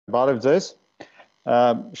Բարև ձեզ,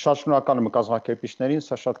 շատ շնորհակալ եմ կազմակերպիչներին,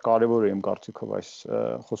 սա շատ կարևոր է իմ կարծիքով այս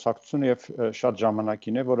խոսակցությունը եւ շատ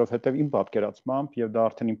ժամանակին է, որովհետեւ իմ պատկերացմամբ եւ դա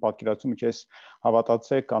արդեն իմ պատկերացումը չի, ես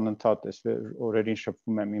հավատացեք անընդհատ այս օրերին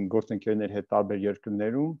շփվում եմ իմ գործընկերների հետ տարբեր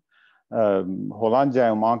երկրներում,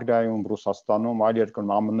 Հոլանդիայում, Անգլիայում, Ռուսաստանում, այլ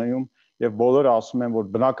երկրներում, ԱՄՆ-ում եւ բոլորը ասում են, որ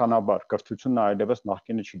բնականաբար կրթությունը այլևս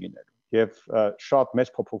նախկինը չի լինելու եւ շատ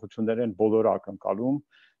մեծ փոփոխություններ են բոլորը ակնկալում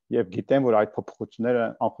եւ գիտեն, որ այդ փոփոխությունները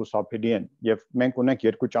անխուսափելի են եւ մենք ունենք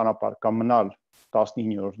երկու ճանապարհ, կամ մնալ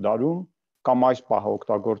 19-րդ դարում, կամ այս պահը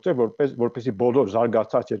օգտագործել, որպեսզի բոլոր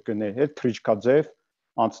զարգացած երկրների հետ թռիչքաձեւ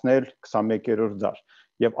անցնել 21-րդ դար։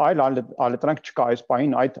 Եվ այլընտրանք չկա այս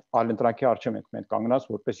պահին, այդ այլընտրանքի առջև ենք կանգնած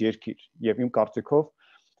որպես երկիր եւ իմ կարծիքով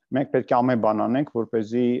մենք պետք է ամեն բան անենք,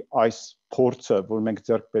 որպեսզի այս փորձը, որ մենք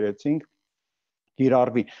ձեռք բերեցինք,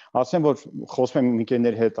 կիրառվի։ Ասեմ, որ խոսում եմ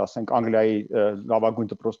ընկերների հետ, ասենք Անգլիայի լավագույն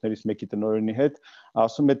դպրոցներից մեկի տնօրենի հետ,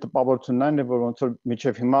 ասում է տպավորությունն այն է, որ ոնց որ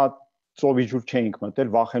մինչև հիմա ծովի ջուր չէինք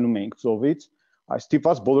մտել, վախենում էինք ծովից, այս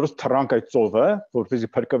տիպած բոլորս թռանք այդ ծովը, որպեսզի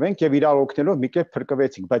փրկվենք եւ իրար օգնելով մի կերպ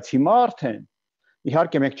փրկվեցինք, բայց հիմա արդեն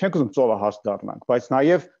իհարկե մենք չենք ուզում ծովը հաս դառնանք, բայց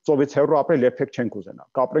նաեւ ծովից հեռու ապրել երբեք չենք ուզենա,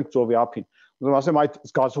 կապրենք ծովի ափին։ Ուզում ասեմ այդ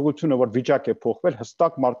զգացողությունը, որ վիճակ է փոխվել,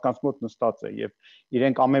 հստակ մարդկանց մոտ նստած է եւ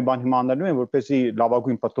իրենք ամեն բան հիմա անելու են, որպեսզի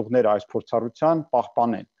լավագույն պտուղները այս փորձառության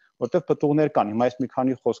պահպանեն, որտեղ պտուղներ կան, հիմա ես մի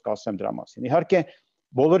քանի խոսք ասեմ դրա մասին։ Իհարկե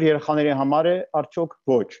բոլոր երեխաների համար է արդյոք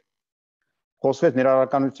ոչ։ Խոսվեց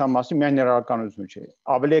ներառականության մասին, միայն ներառականություն չէ։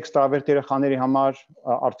 Ավելի էքստրավերտ երեխաների համար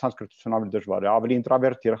առցանց կրթություն ավելի դժվար է, ավելի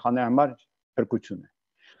ինտրավերտ երեխաների համար փրկություն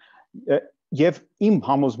է։ Եվ իմ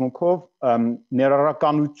համոզմունքով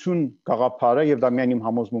ներառականություն գաղափարը եւ դա միայն իմ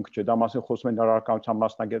համոզմունքը չէ, դա մասին խոսում են ներառականության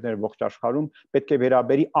մասնագետները ողջ աշխարհում, պետք է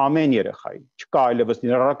վերաբերի ամեն երեխայի։ Չկա այլևս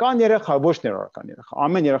ներառական երեխա, ոչ ներառական երեխա։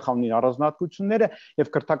 Ամեն երեխա ունի առանձնահատկությունները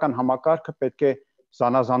եւ կրթական համակարգը պետք է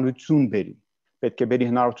զանազանություն բերի։ Պետք է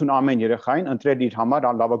բերի հնարավորություն ամեն երեխային ընտրել իր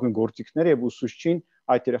համար լավագույն գործիքները եւ ուսուցչին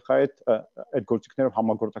այդ երեխայի այդ գործիքներով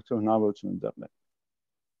համագործակցության հնարավորություն ընձեռնել։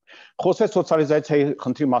 Խոսվեց սոցիալիզացիայի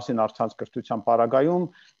խնդրի մասին առցանց կրթության պարագայում,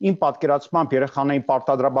 իմ պատկերացմամբ երեխաներին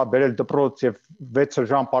պարտադրաբար բերել դպրոց եւ 6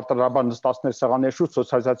 ժամ պարտադրաբար նստացնել սեղանների շուրջ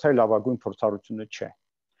սոցիալիզացիայի լավագույն փորձառությունը չէ։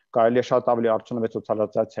 Կարելի է շատ ավելի արդյունավետ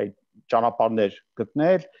սոցիալիզացիայի ճանապարհներ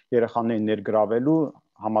գտնել, երեխաներին ներգրավելու,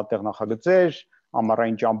 համատեղ նախագծեր,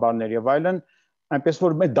 ամառային ճամբարներ եւ այլն, այնպես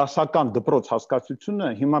որ մեր դասական դպրոց հասկացությունը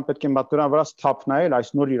հիմա պետք է դրա վրա սթափ նայել այս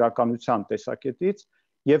նոր իրականության տեսակետից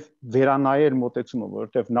եւ վերանայել մոտեցումը,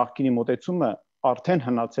 որովհետեւ նախկինի մոտեցումը արդեն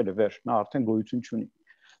հնացել է վերջ, նա արդեն գոյություն չունի։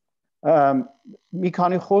 Մի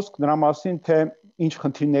քանի խոսք նրա մասին, թե ինչ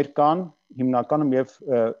խնդիրներ կան հիմնականում եւ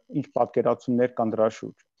ինչ պատկերացումներ կան դրա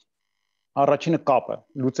շուրջ։ Առաջինը կապը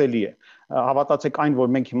լուծելի է։ Հավատացեք այն,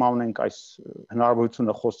 որ մենք հիմա ունենք այս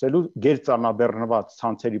հնարավորությունը խոսելու գերծանրաբեռնված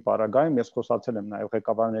ցանցերի պարագայում, ես խոսացել եմ նաեւ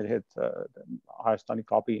ղեկավարների հետ Հայաստանի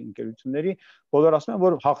կապի ընկերությունների, բոլորը ասում են,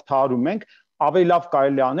 որ հաղթահարում ենք, ավելի լավ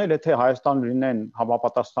կարելի անել, եթե Հայաստանում լինեն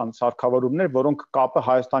համապատասխան սարքավորումներ, որոնք կապը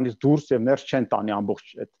Հայաստանից դուրս եւ ներս չեն տանի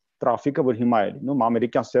ամբողջ այդ տրաֆիկը, որ հիմա է լինում,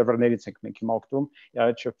 ամերիկյան սերվերներից ենք մենք հիմա օգտվում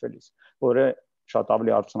իրար շփվելիս, որը շատ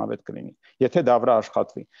ավելի արդյունավետ կլինի, եթե դա վրա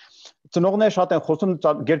աշխատվի։ Ծնողները շատ են խոսում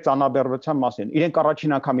գերծանրաբեռնության մասին։ Իրենք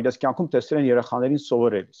առաջին անգամ իրենց կյանքում տեսել են երեխաներին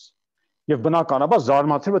սովորելիս։ Եվ բնականաբար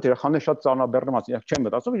զարմացել, որ երեխաները շատ ծանրաբեռնված են։ Իրենք չեն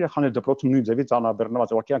մտածում, որ երեխաները դպրոցում նույն ձևի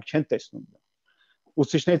ծանրաբեռնված են, որ իրենք չեն տեսնում դա։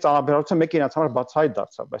 Ուսուցիչների ծանրաբեռնությունը մեկը իրենց համար բացահայտ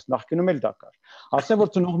դարձավ, բայց նախկինում էլ դա կար։ Ասեմ,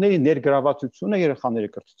 որ ծնողների ներգրավվածությունը երեխաների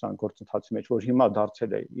կրթության գործընթացի մեջ, որ հիմա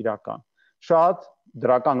դարձել է իրական, շատ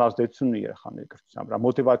դրական ազդեցություն ունի երեխաների կրթության վրա,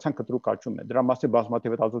 մոտիվացիան կտրուկ աճում է։ Դրա մասին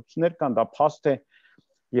բազմաթիվ հետազոտություններ կան, դա փաստ է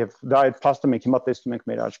եւ դա այդ փաստը մենք հիմա տեսնում ենք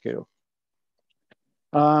մեր աչքերով։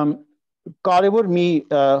 Կարևոր մի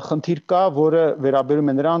խնդիր կա, որը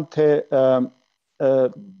վերաբերում է նրան, թե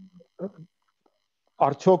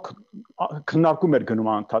արդյոք քննարկում էր գնում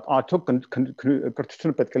անընդհատ, արդյոք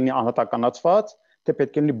կրթությունը պետք է լինի անհատականացված, թե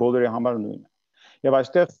պետք է լինի բոլորի համար նույնը։ Եվ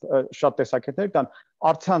այստեղ շատ տեսակետներ կան,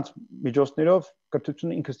 առցանց միջոցներով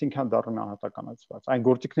կրթությունը ինքնըստինքյան դառնում է անհատականացված։ Այն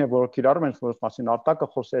գործիքները, որոնք կիրառում են, որոնց մասին Արտակը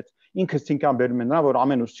խոսեց, ինքնըստինքյան բերում են նրան, որ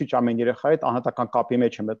ամեն ուսուցիչ ամեն երեխայի հետ անհատական կապի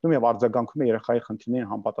մեջ է մտնում եւ արձագանքում է երեխայի խնդիրներին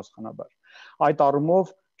համապատասխանաբար։ Այդ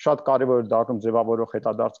առումով շատ կարևոր է դառնում ձևավորող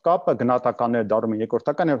հետադարձ կապը, գնահատականները դառնում են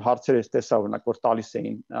երկրորդական եւ հարցերը տեսա օրինակ որ տալիս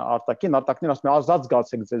էին Արտակին, Արտակն ասում է ազատ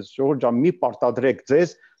զգացեք ձեզ, ժողովուրդ ջան, մի պարտադրեք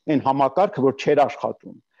ձեզ այն համակարգը, որ չէր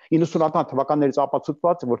աշխատում։ 90-ական թվականներից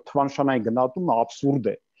ապացուցված է, որ թվանշանային գնահատումը աբսուրդ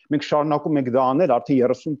է։ Մենք շարունակում ենք դա անել արդեն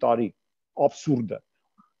 30 տարի, աբսուրդ է։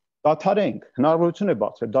 Դադարենք, հնարավորություն է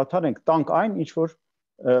բացվել, դադարենք, տանք այն, ինչ որ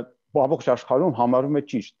ամբողջ աշխարհում համարվում է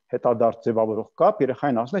ճիշտ, հետադարձ ձևավորող կապ,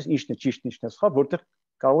 երեխային ասում ես ինչն է ճիշտ, ինչն է սխալ, որտեղ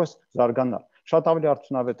կարող ես զարգանալ։ շատ ավելի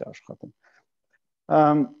արդյունավետ է աշխատում։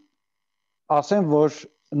 Ասեմ, որ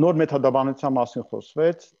նոր մեթոդաբանության մասին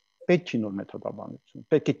խոսվեց, պետք չի նոր մեթոդաբանություն,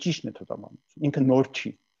 պետք է ճիշտ մեթոդաբանություն, ինքը նոր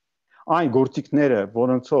չի։ Այն գործիքները,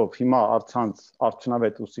 որոնցով հիմա առցանց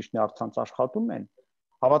արդյունավետ ուսուցիչներ առցանց աշխատում են,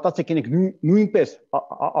 հավատացեք ինք նույնպես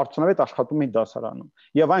արդյունավետ աշխատում են դասարանում։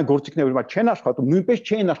 Եվ այն գործիքները, որ հիմա չեն աշխատում, նույնպես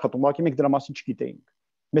չէին աշխատում, ուղղակի մենք դրա մասին չգիտեինք։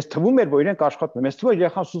 Մեզ թվում էր, որ իրենք աշխատում են, մեզ թվում էր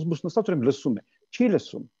երեխան սուսմուս նստած ուրեմն լսում է, չի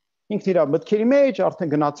լսում։ Ինքն իր մտքերի մեջ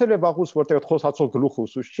արդեն գնացել է վաղուց, որտեղ այդ խոսացող գլուխը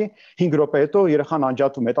ուսուցչի 5 րոպե հետո երեխան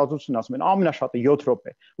անջատում, հետազոտություն ասում են, ամենաշատը 7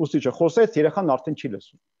 րոպե։ Ուսուցիչը խոսեց, երեխան արդեն չի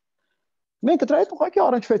լսում։ Մենք դրա հետ ուղղակի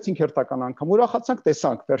առնչվեցինք հերթական անգամ, ուրախացանք,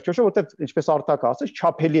 տեսանք, վերջերս որտեղ ինչպես Արտակը ասեց,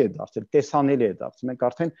 չափելի է դարձել, տեսանելի է դարձել։ Մենք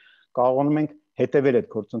արդեն կարողանում ենք հետևել այդ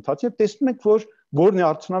գործընթացին եւ տեսնում ենք, որ որն է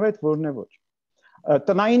արդյունավետ, որն է ոչ։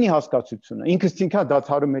 Տնայինի հասկացությունը, ինքս ինքա դա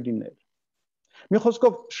ցարում է լինել։ Մի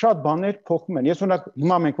խոսքով շատ բաներ փոխում են։ Ես օրինակ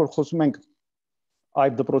հիմա մենք որ խոսում ենք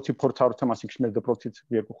այդ դպրոցի փորձառության մասին, քիչ մեր դպրոցից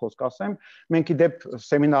երկու խոսք ասեմ, մենք իդեպ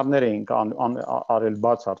սեմինարներ էինք արել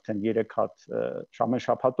բաց արդեն 3 հատ շամեն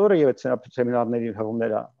շաբաթօրը եւ այդ սեմինարների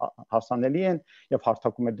հղումները հասանելի են եւ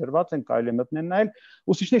հարթակում է դրված են, կարելի է մտնել նայել,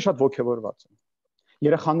 ուսուցիչները շատ ողջավորված են։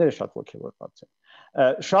 Երեխաները շատ ողջավորված են։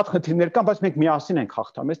 Շատ խնդիրներ կան, բայց մենք միասին ենք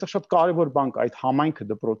հաղթում։ Այստեղ շատ կարևոր բան կա այդ համայնքը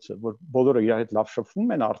դպրոցը, որ բոլորը իր հետ լավ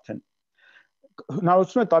շփվում են արդեն։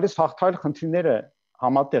 Հնարավորություն է տալիս հաղթահարել խնդիրները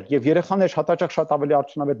համատեղ եւ երեխաները շատ հաճախ շատ ավելի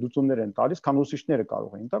արդյունավետ լուծումներ են տալիս, քան ուսուցիչները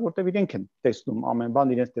կարող են տալ, որտեղ իրենք են տեսնում ամեն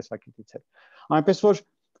բան իրենց տեսակետից է։ Այնպես որ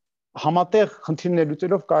համատեղ խնդիրներ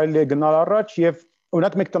լուծելով կարելի է գնալ առաջ եւ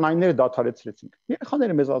օրինակ մենք տնայինները դադարեցրեցինք։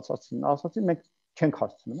 Երեխաները մեզ ասացին մենք չենք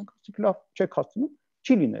հասցնում, մենք ասացինք լավ, չեք հասցնում,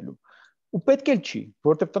 չի լինելու։ Ու պետք էլ չի,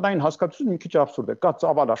 որտեղ տնային հասկացությունը մի քիչ աբսուրդ է։ Կա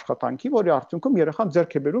ծավալ աշխատանքի, որի արդյունքում երեխան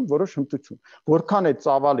ձեռք է բերում որոշ հմտություն։ Որքան է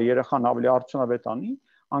ծավալը երեխան ավելի արդյունավետ անի,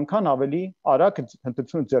 անքան ավելի արագ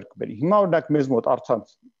հմտությունը ձեռք բերի։ Հիմա օրինակ մեզ մոտ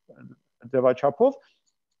առցանց ձևաչափով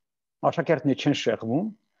աշակերտները չեն շեղվում,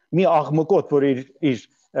 մի աղմկոտ, որ իր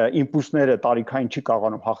իմպուլսները տարիքային չի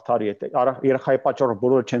կարողանում հաղթարի, երեխայի պատճառով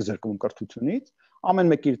բոլորը չեն զրկվում կրթությունից,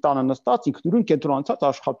 ամեն մեկը իր տանը նստած ինքնուրույն կենտրոնացած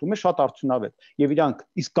աշխատում է շատ արդյունավետ եւ իրանք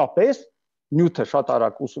իսկապես նյութը շատ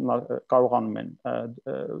արագ կարողանում են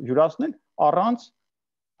յուրացնել առանց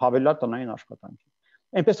հավելյալ տնային աշխատանքի։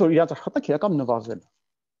 Այնպես որ իրանց աշխատանքը իրական նվազել է։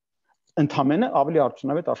 Ընդհանրապես ավելի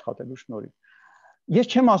արդյունավետ աշխատելու շնորհիվ։ Ես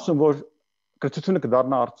չեմ ասում, որ կրթությունը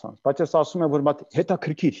կդառնա առցանց, բայց ես ասում եմ, որ մատ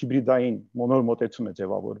հետաքրքիր հիբրիդային նոր մոտեցում է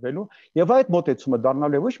ձևավորվելու եւ այդ մոտեցումը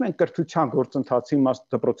դառնալու է ոչ միայն կրթության գործընթացի մաս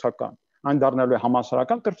դպրոցական, այն դառնալու է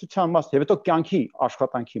համասարական կրթության մաս եւ հետո կյանքի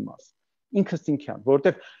աշխատանքի մաս։ Ինքս ինքյան,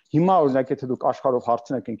 որովհետեւ հիմա օրինակ եթե դուք աշխարհով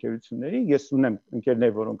հարցնեք ընկերությունների, ես ունեմ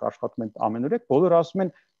ընկերներ, որոնք աշխատում են ամենուրեք, բոլորը ասում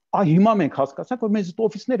են, հիմա մենք հասկացանք, որ մեզ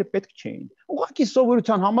օֆիսները պետք չէին։ Ուղղակի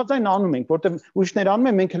սովորության համաձայն անում ենք, որտեղ ուրիշները անում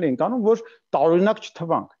են, մենք էլ ենք անում, որ տարօրինակ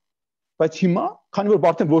չթվանք։ Բայց հիմա, քանի որ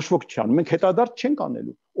արդեն ոչ ոք չի անում, մենք հետադարձ չենք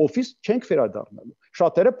անելու, օֆիս չենք վերադառնալու։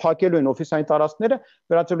 Շատերը փակելու են օֆիսային տարածքները,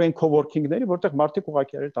 վերածելու են քովորքինգների, որտեղ մարդիկ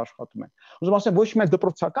ուղղակի արել աշխատում են։ Ուզում ասեմ, ոչ միայն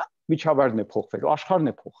դպրոցական միջավայրն է փոխվելու,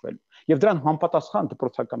 աշխարհն է փոխվելու, եւ դրան համապատասխան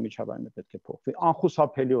դպրոցական միջավայրն է պետք է փոխվի,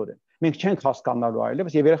 անխուսափելիորեն։ Մենք չենք հասկանալու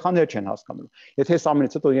այլևս եւ երեխաները չեն հասկանալու։ Եթե այս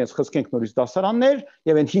ամենից հետո իրենց խսկենք նորից դասարաններ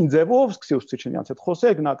եւ այն 5 ձևով սկսի ուսուցիչն իրենց հետ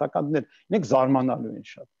խոսել, գնահատական դնել, իրենք զարմանալու են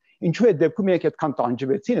շատ։ Ինչու է դեպքում իրենք այդքան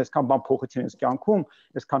տանջվեցին, այսքան բան փոխեցին այս կյանքում,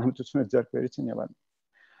 այսքան հմտություններ ձեռք բերեցին եւ այլն։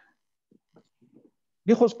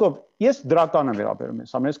 Մի խոսքով, ես դրական եմ վերաբերում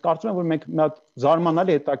ես, ամենից կարծում եմ, որ մենք մի հատ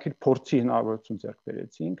զարմանալի հետաքրքիր փորձի հնարավորություն ձեռք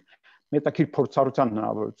բերեցինք, հետաքրքիր փորձառության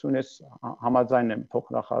հնարավորություն, ես համաձայն եմ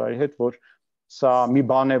փոխնախարարի հետ, որ սա մի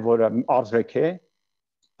բան է, որը արժեք է,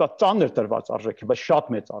 դա ծանր տրված արժեք է, բայց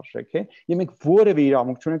շատ մեծ արժեք է, եւ մենք որևէ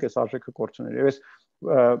իրավունք չունենք այս արժեքը կորցնել։ Եվ ես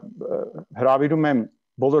հրավիրում եմ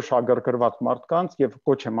բոլոր շահագրգռված մարդկանց եւ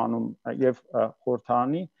կոչ եմ անում եւ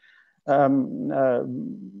խորհրդարանի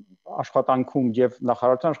աշխատանքում եւ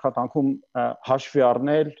նախարարության աշխատանքում հաշվի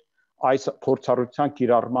առնել այս փորձառության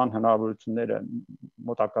կիրառման հնարավորությունները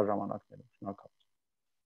մոտակա ժամանակներում։ Շնորհակալ